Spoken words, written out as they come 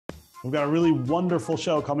We've got a really wonderful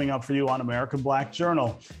show coming up for you on American Black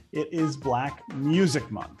Journal. It is Black Music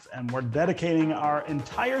Month, and we're dedicating our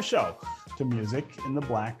entire show to music in the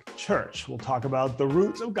Black church. We'll talk about the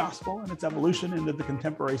roots of gospel and its evolution into the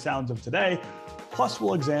contemporary sounds of today. Plus,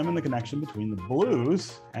 we'll examine the connection between the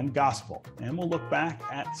blues and gospel. And we'll look back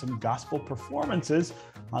at some gospel performances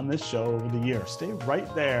on this show over the year. Stay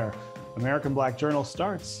right there. American Black Journal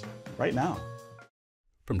starts right now.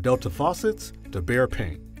 From Delta faucets to Behr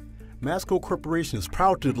paint, Masco Corporation is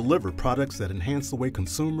proud to deliver products that enhance the way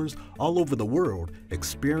consumers all over the world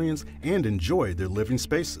experience and enjoy their living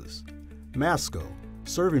spaces. Masco,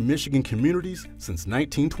 serving Michigan communities since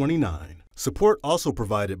 1929. Support also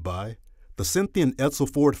provided by the Cynthia and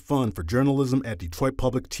Edsel Ford Fund for Journalism at Detroit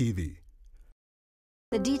Public TV.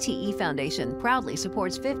 The DTE Foundation proudly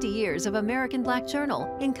supports 50 years of American Black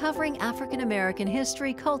Journal in covering African American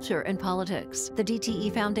history, culture, and politics. The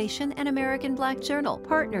DTE Foundation and American Black Journal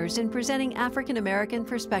partners in presenting African American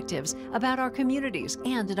perspectives about our communities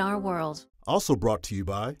and in our world. Also brought to you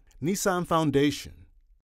by Nissan Foundation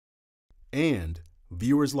and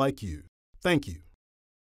viewers like you. Thank you.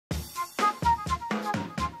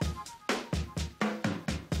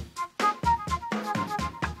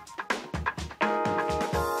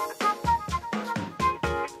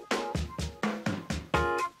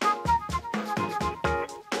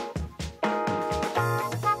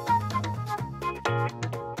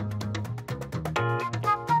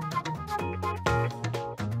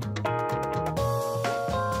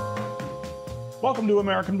 Welcome to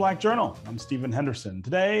American Black Journal. I'm Stephen Henderson.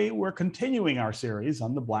 Today, we're continuing our series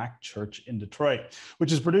on the Black Church in Detroit,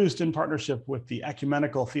 which is produced in partnership with the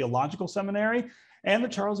Ecumenical Theological Seminary and the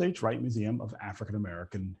Charles H. Wright Museum of African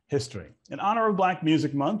American History. In honor of Black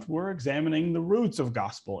Music Month, we're examining the roots of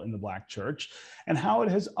gospel in the Black Church and how it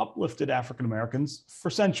has uplifted African Americans for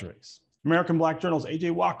centuries. American Black Journal's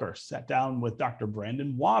A.J. Walker sat down with Dr.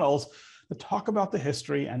 Brandon Waddles to talk about the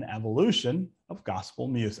history and evolution of gospel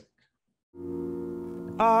music.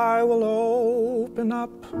 I will open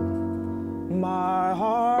up my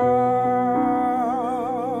heart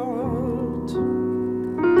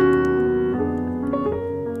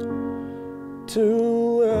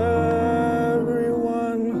to everyone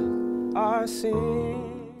I see.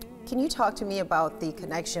 Can you talk to me about the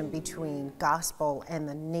connection between gospel and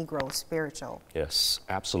the Negro spiritual? Yes,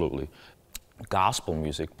 absolutely. Gospel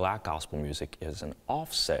music, Black gospel music, is an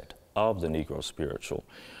offset of the Negro spiritual.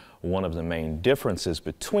 One of the main differences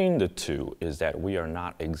between the two is that we are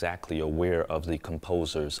not exactly aware of the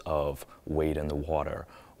composers of Wade in the Water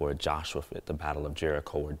or Joshua at the Battle of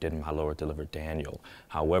Jericho or Did My Lord Deliver Daniel.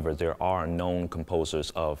 However, there are known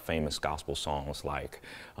composers of famous gospel songs like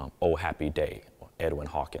Oh Happy Day, or Edwin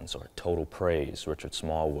Hawkins, or Total Praise, Richard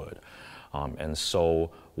Smallwood. And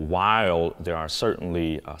so while there are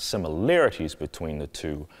certainly similarities between the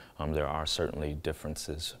two, there are certainly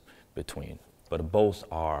differences between. But both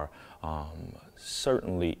are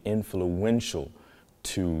certainly influential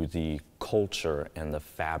to the culture and the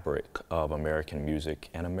fabric of American music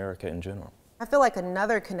and America in general. I feel like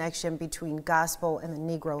another connection between gospel and the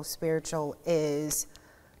Negro spiritual is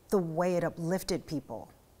the way it uplifted people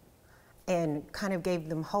and kind of gave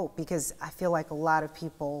them hope, because I feel like a lot of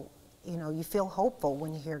people, you know, you feel hopeful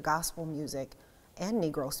when you hear gospel music and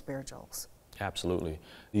Negro spirituals. Absolutely.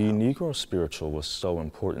 The Negro spiritual was so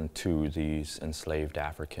important to these enslaved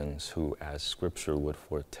Africans who, as scripture would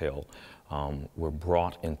foretell, were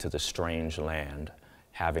brought into the strange land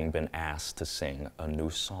having been asked to sing a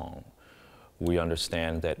new song. We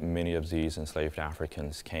understand that many of these enslaved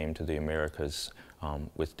Africans came to the Americas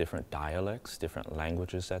with different dialects, different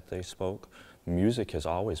languages that they spoke. Music has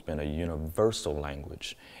always been a universal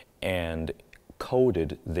language, and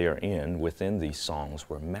coded therein, within these songs,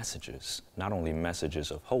 were messages, not only messages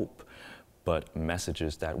of hope, but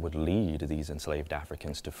messages that would lead these enslaved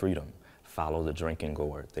Africans to freedom. Follow the drinking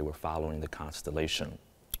gourd. They were following the constellation.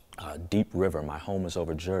 Deep River, my home is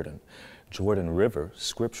over Jordan. Jordan River,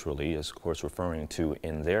 scripturally, is of course referring to,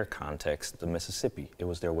 in their context, the Mississippi. It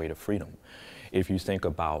was their way to freedom. If you think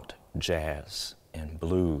about jazz and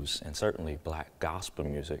blues, and certainly Black gospel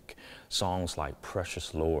music, songs like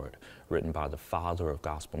Precious Lord, written by the father of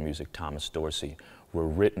gospel music, Thomas Dorsey, were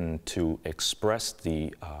written to express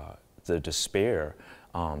the despair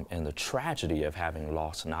and the tragedy of having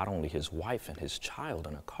lost not only his wife and his child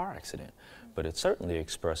in a car accident, but it certainly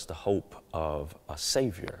expressed the hope of a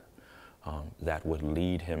savior that would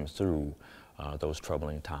lead him through those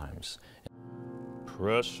troubling times.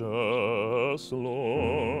 Precious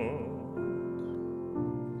Lord,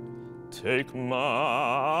 take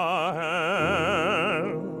my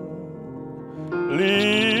hand,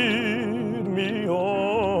 lead me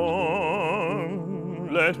on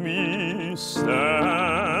let me stand.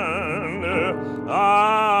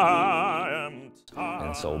 I am tired.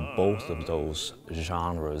 And so both of those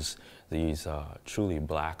genres, these truly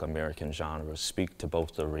Black American genres, speak to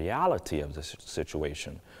both the reality of the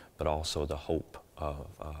situation, but also the hope of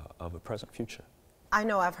a present future. I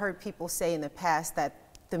know I've heard people say in the past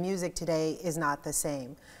that the music today is not the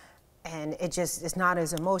same, and it's not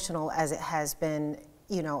as emotional as it has been,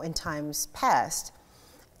 you know, in times past.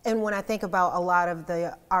 And when I think about a lot of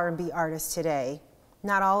the R&B artists today,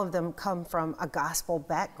 not all of them come from a gospel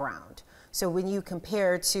background. So when you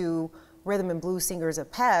compare to rhythm and blues singers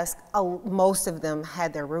of past, most of them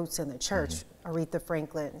had their roots in the church. Aretha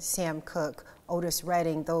Franklin, Sam Cooke, Otis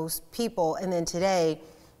Redding, those people. And then today,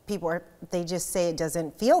 they just say it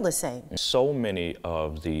doesn't feel the same. So many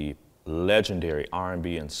of the legendary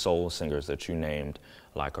R&B and soul singers that you named,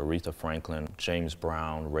 like Aretha Franklin, James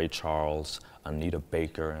Brown, Ray Charles, Anita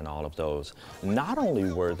Baker, and all of those, not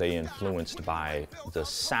only were they influenced by the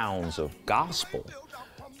sounds of gospel,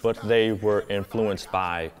 but they were influenced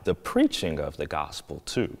by the preaching of the gospel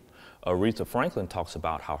too. Aretha Franklin talks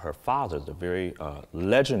about how her father, the very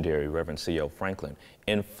legendary Reverend C.L. Franklin,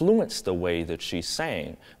 influenced the way that she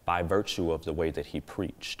sang by virtue of the way that he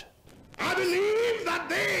preached. I believe that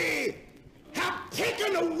they have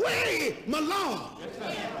taken away my law.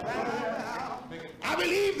 I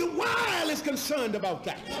believe the world is concerned about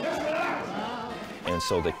that. And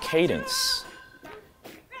so the cadence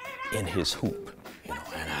in his hoop,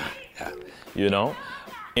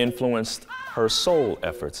 influenced her soul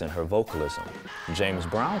efforts and her vocalism. James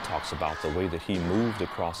Brown talks about the way that he moved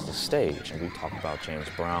across the stage, and we talk about James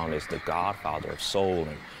Brown as the godfather of soul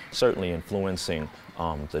and certainly influencing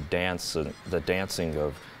the dancing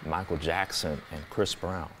of Michael Jackson and Chris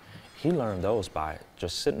Brown. He learned those by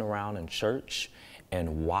just sitting around in church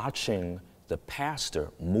and watching the pastor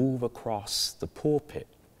move across the pulpit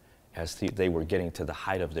as they were getting to the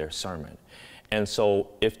height of their sermon. And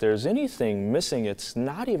so if there's anything missing, it's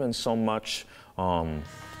not even so much them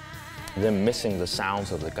missing the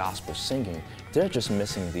sounds of the gospel singing, they're just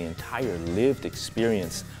missing the entire lived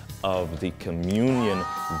experience of the communion,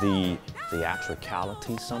 the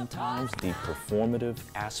theatricality sometimes, the performative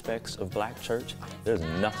aspects of Black church. There's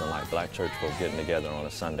nothing like Black church folk getting together on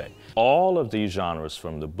a Sunday. All of these genres,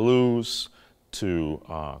 from the blues to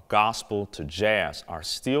gospel to jazz, are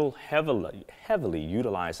still heavily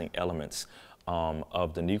utilizing elements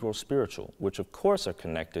of the Negro spiritual, which of course are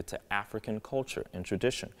connected to African culture and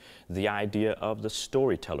tradition. The idea of the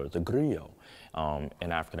storyteller, the griot,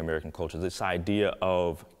 in African American culture, this idea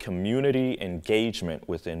of community engagement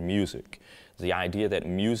within music, the idea that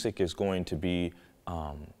music is going to be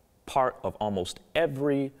part of almost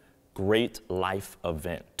every great life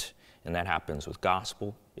event. And that happens with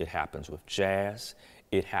gospel, it happens with jazz,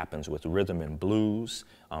 it happens with rhythm and blues,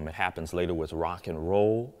 it happens later with rock and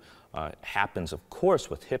roll. It happens, of course,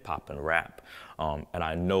 with hip-hop and rap. And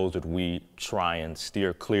I know that we try and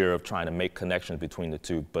steer clear of trying to make connections between the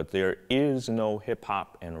two, but there is no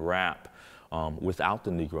hip-hop and rap without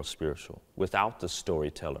the Negro spiritual, without the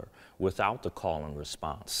storyteller, without the call and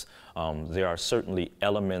response. There are certainly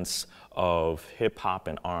elements of hip-hop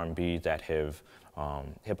and R&B that have,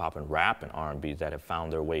 hip-hop and rap and R&B that have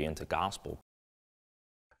found their way into gospel.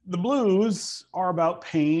 The blues are about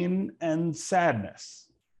pain and sadness.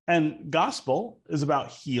 And gospel is about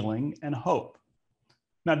healing and hope.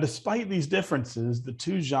 Now, despite these differences, the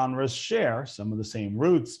two genres share some of the same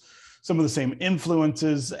roots, some of the same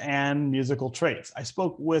influences and musical traits. I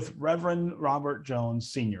spoke with Reverend Robert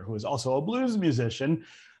Jones Sr., who is also a blues musician,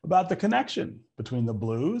 about the connection between the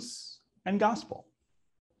blues and gospel.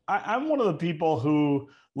 I'm one of the people who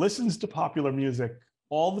listens to popular music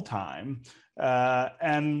all the time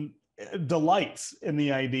and delights in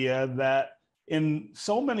the idea that in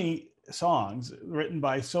so many songs written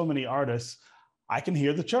by so many artists, I can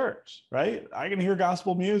hear the church, right? I can hear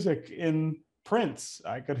gospel music in Prince.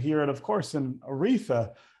 I could hear it, of course, in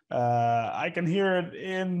Aretha. I can hear it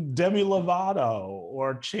in Demi Lovato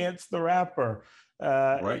or Chance the Rapper.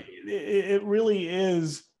 Right. It really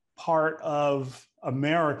is part of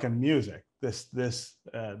American music, this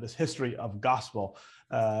history of gospel.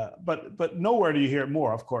 But nowhere do you hear it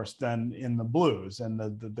more, of course, than in the blues, and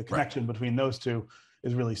the connection between those two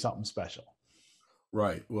is really something special.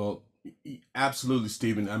 Right. Well, absolutely,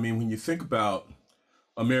 Stephen. I mean, when you think about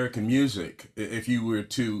American music, if you were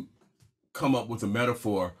to come up with a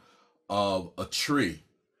metaphor of a tree,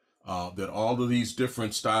 that all of these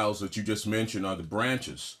different styles that you just mentioned are the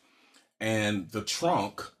branches, and the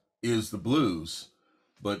trunk is the blues,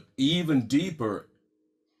 but even deeper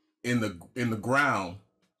in the ground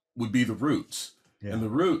would be the roots. Yeah. And the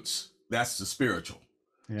roots, that's the spiritual.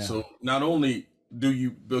 Yeah. So not only do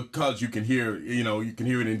you, because you can hear, you can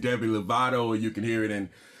hear it in Debbie Lovato, or you can hear it in,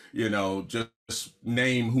 just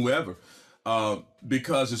name whoever,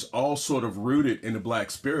 because it's all sort of rooted in the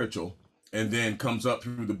Black spiritual, and then comes up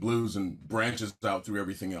through the blues and branches out through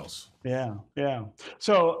everything else. Yeah, yeah.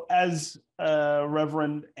 So as a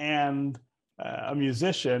reverend and a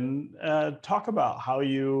musician, talk about how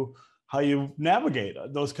you navigate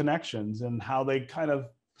those connections and how they kind of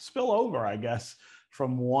spill over, I guess,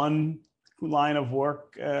 from one line of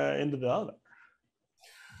work into the other.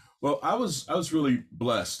 Well, I was really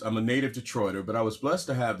blessed. I'm a native Detroiter, but I was blessed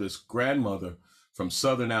to have this grandmother from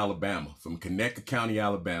Southern Alabama, from Connecticut County,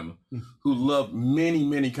 Alabama, who loved many,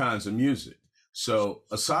 many kinds of music. So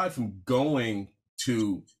aside from going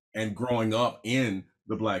to and growing up in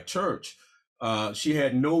the Black church, she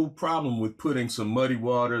had no problem with putting some Muddy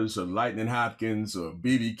Waters or Lightning Hopkins or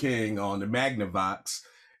B.B. King on the Magnavox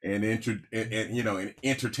and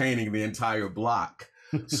entertaining the entire block.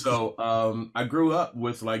 So I grew up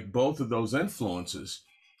with like both of those influences.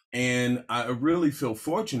 And I really feel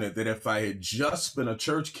fortunate that if I had just been a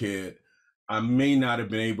church kid, I may not have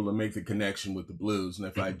been able to make the connection with the blues. And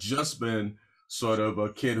if I had just been sort of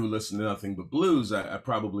a kid who listened to nothing but blues, I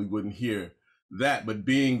probably wouldn't hear that. But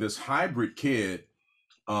being this hybrid kid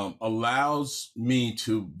allows me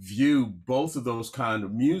to view both of those kind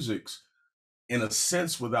of musics in a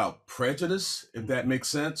sense without prejudice, if that makes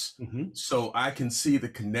sense. So I can see the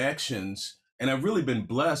connections, and I've really been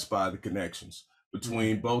blessed by the connections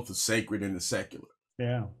between both the sacred and the secular.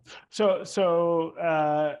 Yeah. So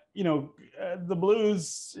the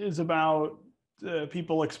blues is about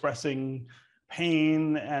people expressing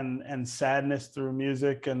pain and sadness through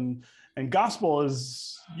music, and gospel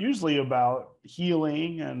is usually about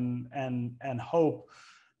healing and hope.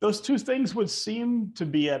 Those two things would seem to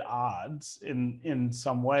be at odds in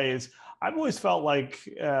some ways. I've always felt like,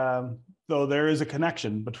 though, there is a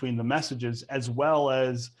connection between the messages as well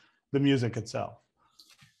as the music itself.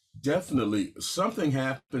 Definitely. Something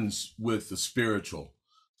happens with the spiritual,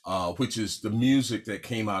 which is the music that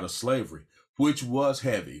came out of slavery, which was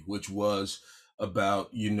heavy, which was about,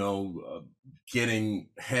 getting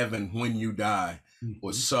heaven when you die,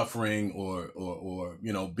 or suffering, or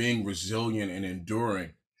being resilient and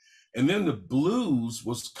enduring. And then the blues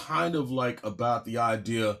was kind of like about the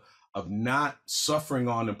idea of not suffering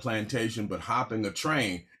on the plantation, but hopping a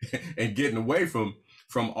train and getting away from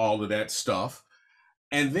all of that stuff.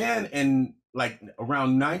 And then in like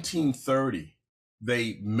around 1930,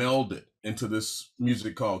 they melded into this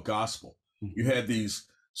music called gospel. You had these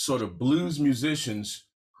sort of blues musicians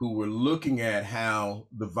who were looking at how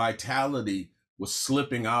the vitality was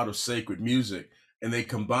slipping out of sacred music, and they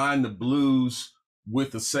combined the blues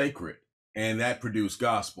with the sacred, and that produced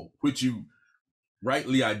gospel, which you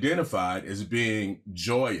rightly identified as being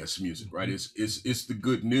joyous music, right? It's the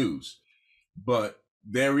good news, but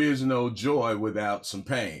there is no joy without some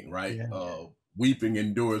pain, right? Yeah. Weeping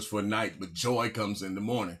endures for a night, but joy comes in the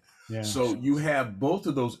morning. Yeah. So you have both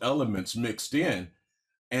of those elements mixed in.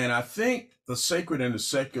 And I think the sacred and the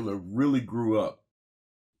secular really grew up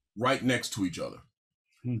right next to each other.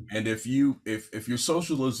 And if your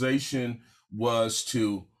socialization was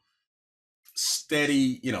to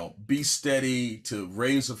be steady, to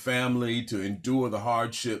raise a family, to endure the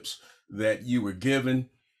hardships that you were given,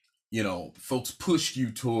 folks pushed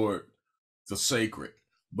you toward the sacred.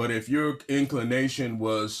 But if your inclination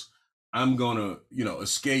was, I'm going to,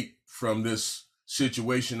 escape from this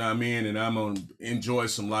situation I'm in and I'm going to enjoy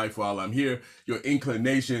some life while I'm here, your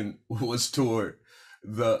inclination was toward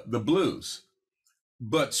the blues.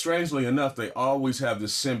 But strangely enough, they always have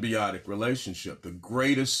this symbiotic relationship. The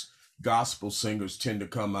greatest gospel singers tend to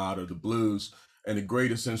come out of the blues, and the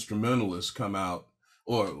greatest instrumentalists come out,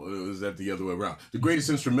 or is that the other way around? The greatest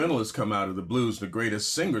instrumentalists come out of the blues, the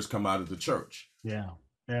greatest singers come out of the church. Yeah,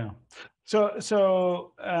 yeah.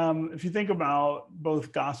 So if you think about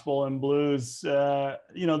both gospel and blues,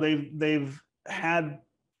 they've had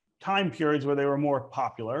time periods where they were more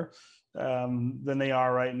popular than they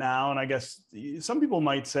are right now. And I guess some people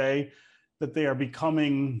might say that they are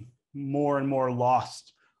becoming more and more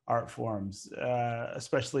lost art forms,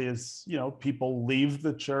 especially as people leave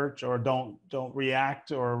the church or don't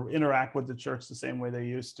react or interact with the church the same way they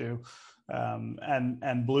used to,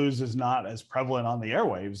 and blues is not as prevalent on the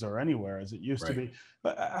airwaves or anywhere as it used to be.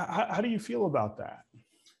 But how do you feel about that?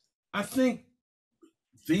 I think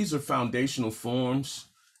these are foundational forms,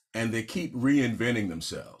 and they keep reinventing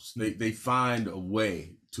themselves. They find a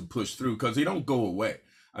way to push through because they don't go away.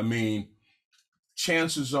 I mean,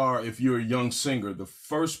 chances are, if you're a young singer, the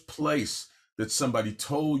first place that somebody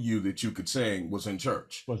told you that you could sing was in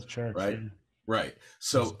church. Was church, right? Yeah. Right.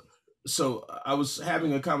 So I was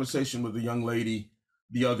having a conversation with a young lady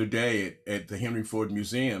the other day at the Henry Ford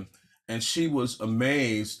Museum, and she was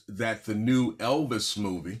amazed that the new Elvis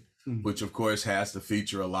movie, which of course has to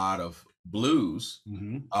feature a lot of blues,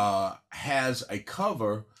 has a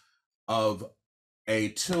cover of a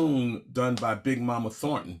tune done by Big Mama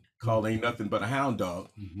Thornton called Ain't Nothing But a Hound Dog,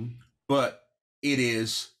 but it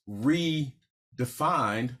is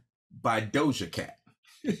redefined by Doja Cat.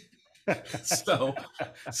 so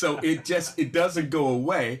it doesn't go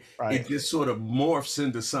away. Right. It just sort of morphs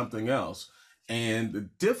into something else. And the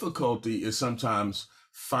difficulty is sometimes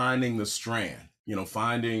finding the strand,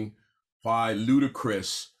 finding why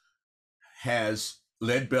Ludacris has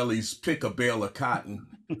Leadbelly's Pick a Bale of Cotton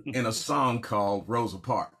in a song called Rosa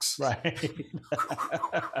Parks. Right.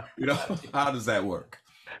 How does that work?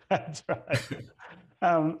 That's right.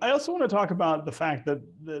 I also want to talk about the fact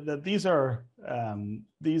that these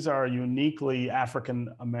are uniquely African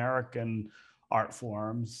American art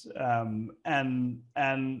forms, and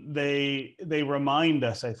they remind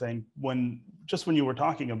us, I think, when you were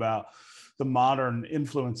talking about the modern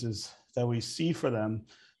influences that we see for them,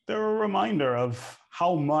 they're a reminder of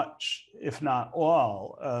how much, if not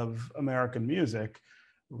all, of American music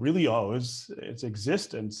really owes its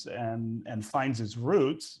existence and finds its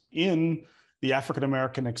roots in the African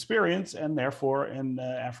American experience, and therefore in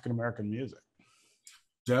African American music.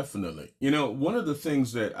 Definitely. One of the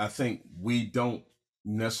things that I think we don't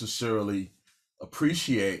necessarily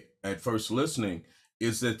appreciate at first listening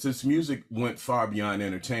is that this music went far beyond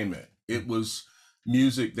entertainment. It was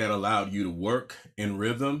music that allowed you to work in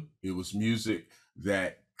rhythm. It was music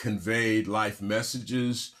that conveyed life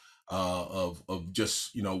messages of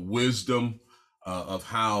just, wisdom, of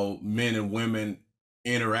how men and women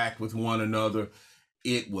interact with one another.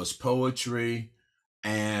 It was poetry,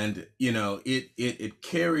 and it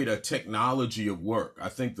carried a technology of work. I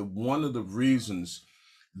think that one of the reasons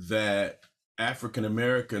that African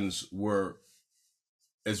Americans were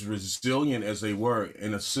as resilient as they were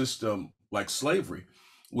in a system like slavery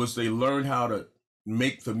was they learned how to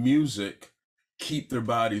make the music keep their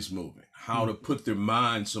bodies moving, how to put their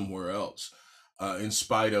mind somewhere else, in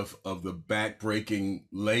spite of the backbreaking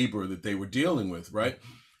labor that they were dealing with, right?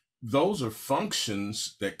 Those are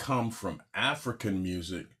functions that come from African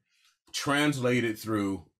music, translated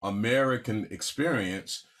through American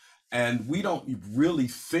experience, and we don't really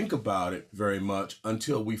think about it very much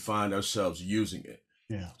until we find ourselves using it.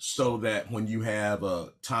 Yeah. So that when you have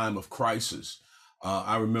a time of crisis,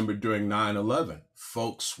 I remember during 9/11,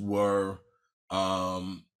 folks were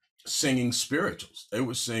singing spirituals. They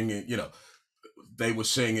were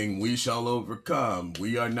singing, "We shall overcome,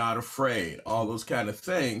 we are not afraid," all those kind of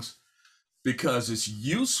things, because it's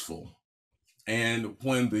useful. And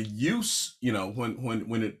when the use,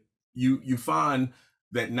 when you find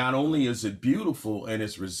that not only is it beautiful and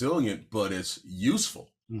it's resilient, but it's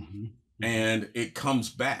useful, and it comes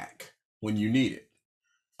back when you need it.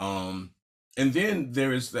 And then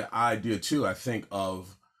there is the idea too, I think,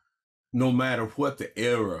 of no matter what the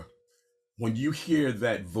era, when you hear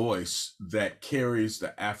that voice that carries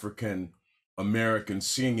the African American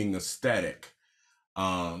singing aesthetic,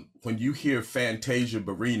 when you hear Fantasia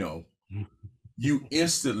Barrino, you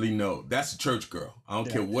instantly know that's a church girl. I don't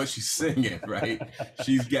care what she's singing, right?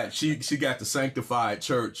 she got the sanctified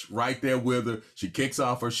church right there with her. She kicks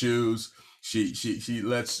off her shoes. She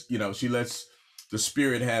lets the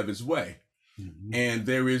Spirit have his way. And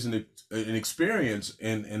there is an experience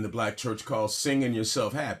in the Black church called singing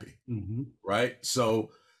yourself happy, right?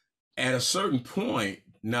 So at a certain point,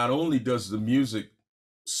 not only does the music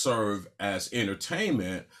serve as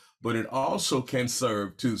entertainment, but it also can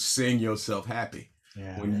serve to sing yourself happy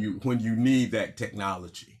when you need that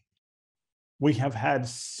technology. We have had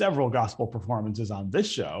several gospel performances on this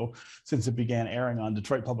show since it began airing on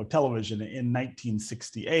Detroit Public Television in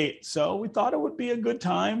 1968. So we thought it would be a good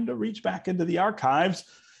time to reach back into the archives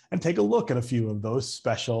and take a look at a few of those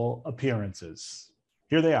special appearances.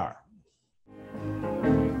 Here they are.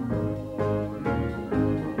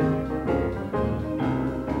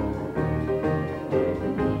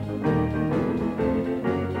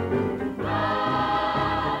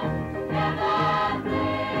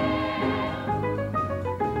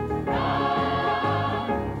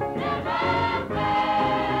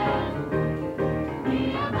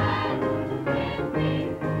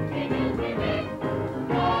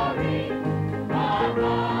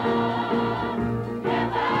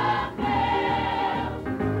 Never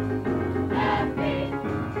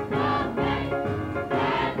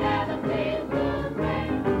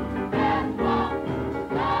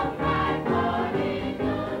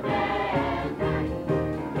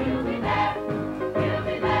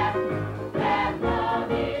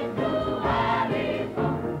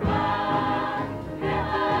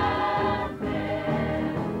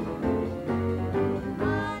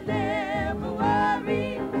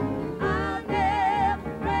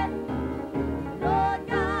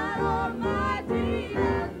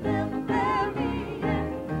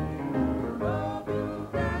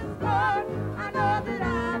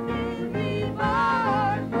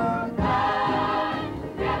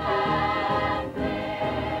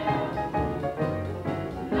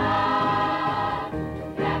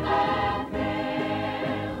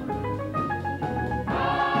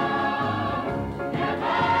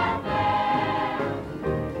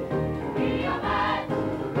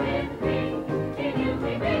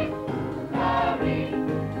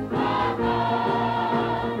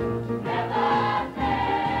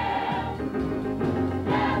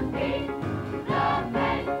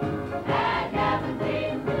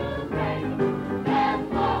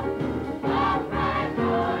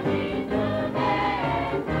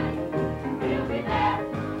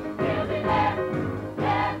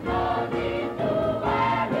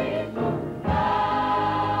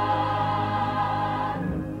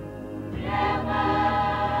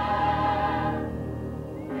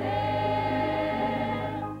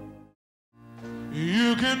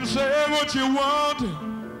can say what you want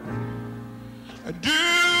and do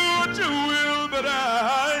what you will, but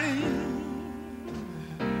I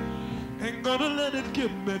ain't gonna let it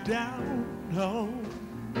get me down, no.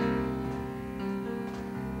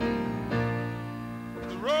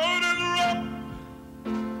 The road is rough,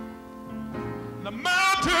 the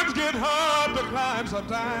mountains get hard to climb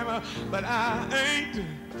sometime, but I ain't,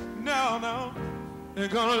 no,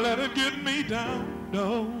 ain't gonna let it get me down,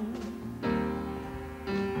 no.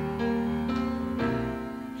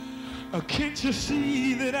 Can't you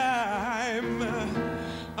see that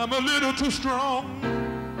I'm a little too strong?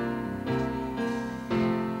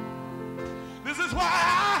 This is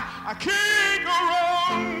why I can't go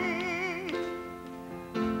wrong.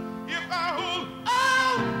 If I hold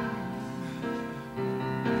on,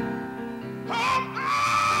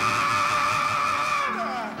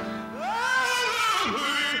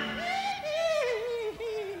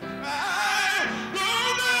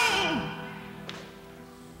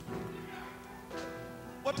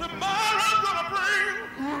 what tomorrow's gonna bring.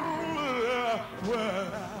 Well,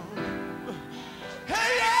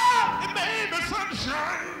 hey, yeah, it may be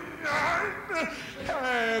sunshine,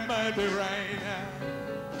 it might be rain.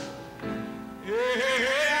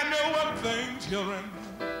 Yeah, I know one thing, children.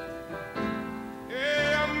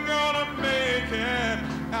 Yeah, I'm gonna make it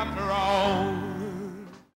after all.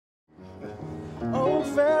 Oh,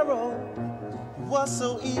 Pharaoh was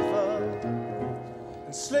so evil,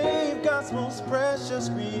 enslaved God's most precious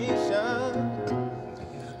creation.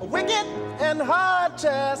 A wicked and hard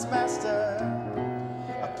taskmaster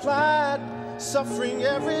applied suffering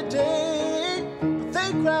every day. But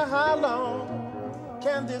they cry, how long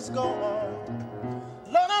can this go on?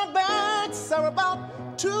 Lord, our backs are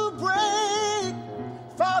about to break.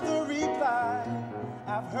 Father replied,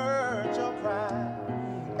 I've heard your cry,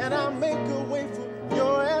 and I'll make a way for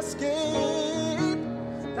your escape.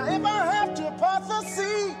 Now if I have to part the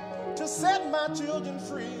sea to set my children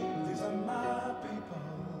free, these are my people.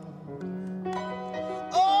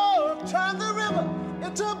 Oh, turn the river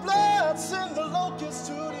into blood, send the locusts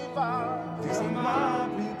to devour. These are my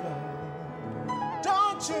people.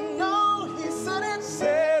 Don't you know he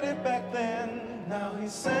said it back then, now he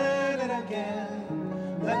said it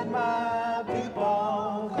again. Let my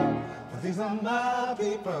people go, for these are my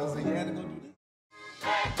people. So he had to go do this.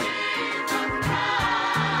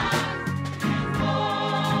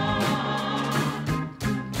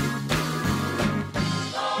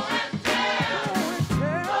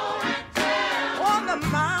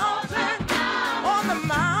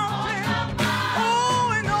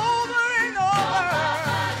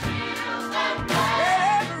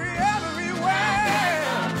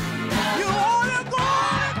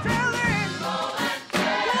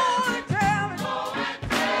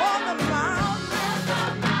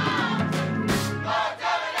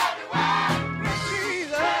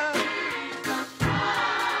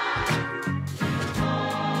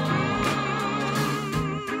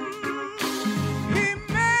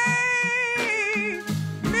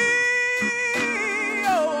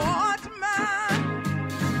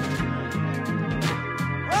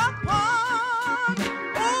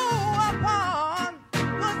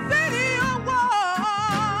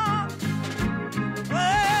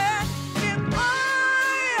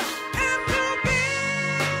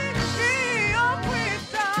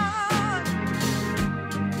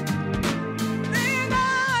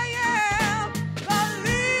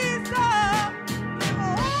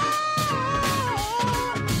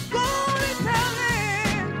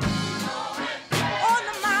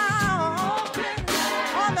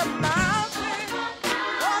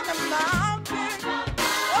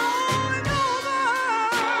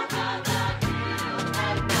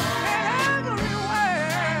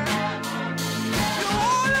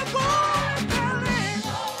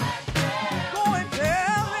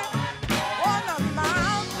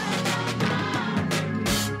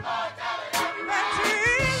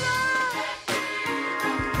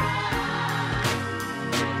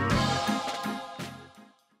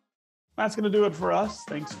 That's going to do it for us.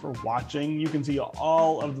 Thanks for watching. You can see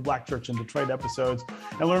all of the Black Church in Detroit episodes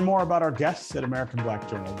and learn more about our guests at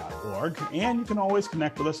AmericanBlackJournal.org. And you can always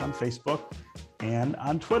connect with us on Facebook and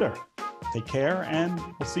on Twitter. Take care, and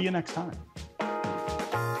we'll see you next time.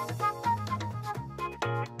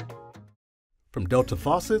 From Delta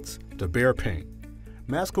Faucets to Behr Paint,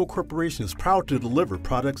 Masco Corporation is proud to deliver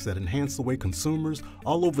products that enhance the way consumers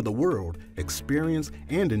all over the world experience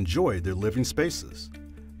and enjoy their living spaces.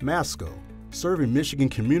 Masco, serving Michigan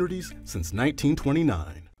communities since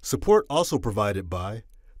 1929. Support also provided by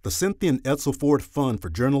the Cynthia and Edsel Ford Fund for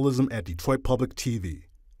Journalism at Detroit Public TV.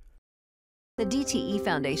 The DTE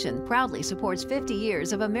Foundation proudly supports 50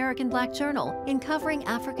 years of American Black Journal in covering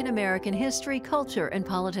African American history, culture, and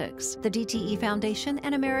politics. The DTE Foundation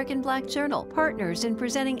and American Black Journal partners in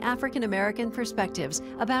presenting African American perspectives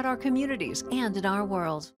about our communities and in our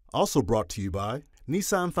world. Also brought to you by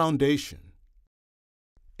Nissan Foundation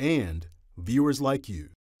and viewers like you.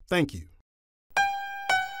 Thank you.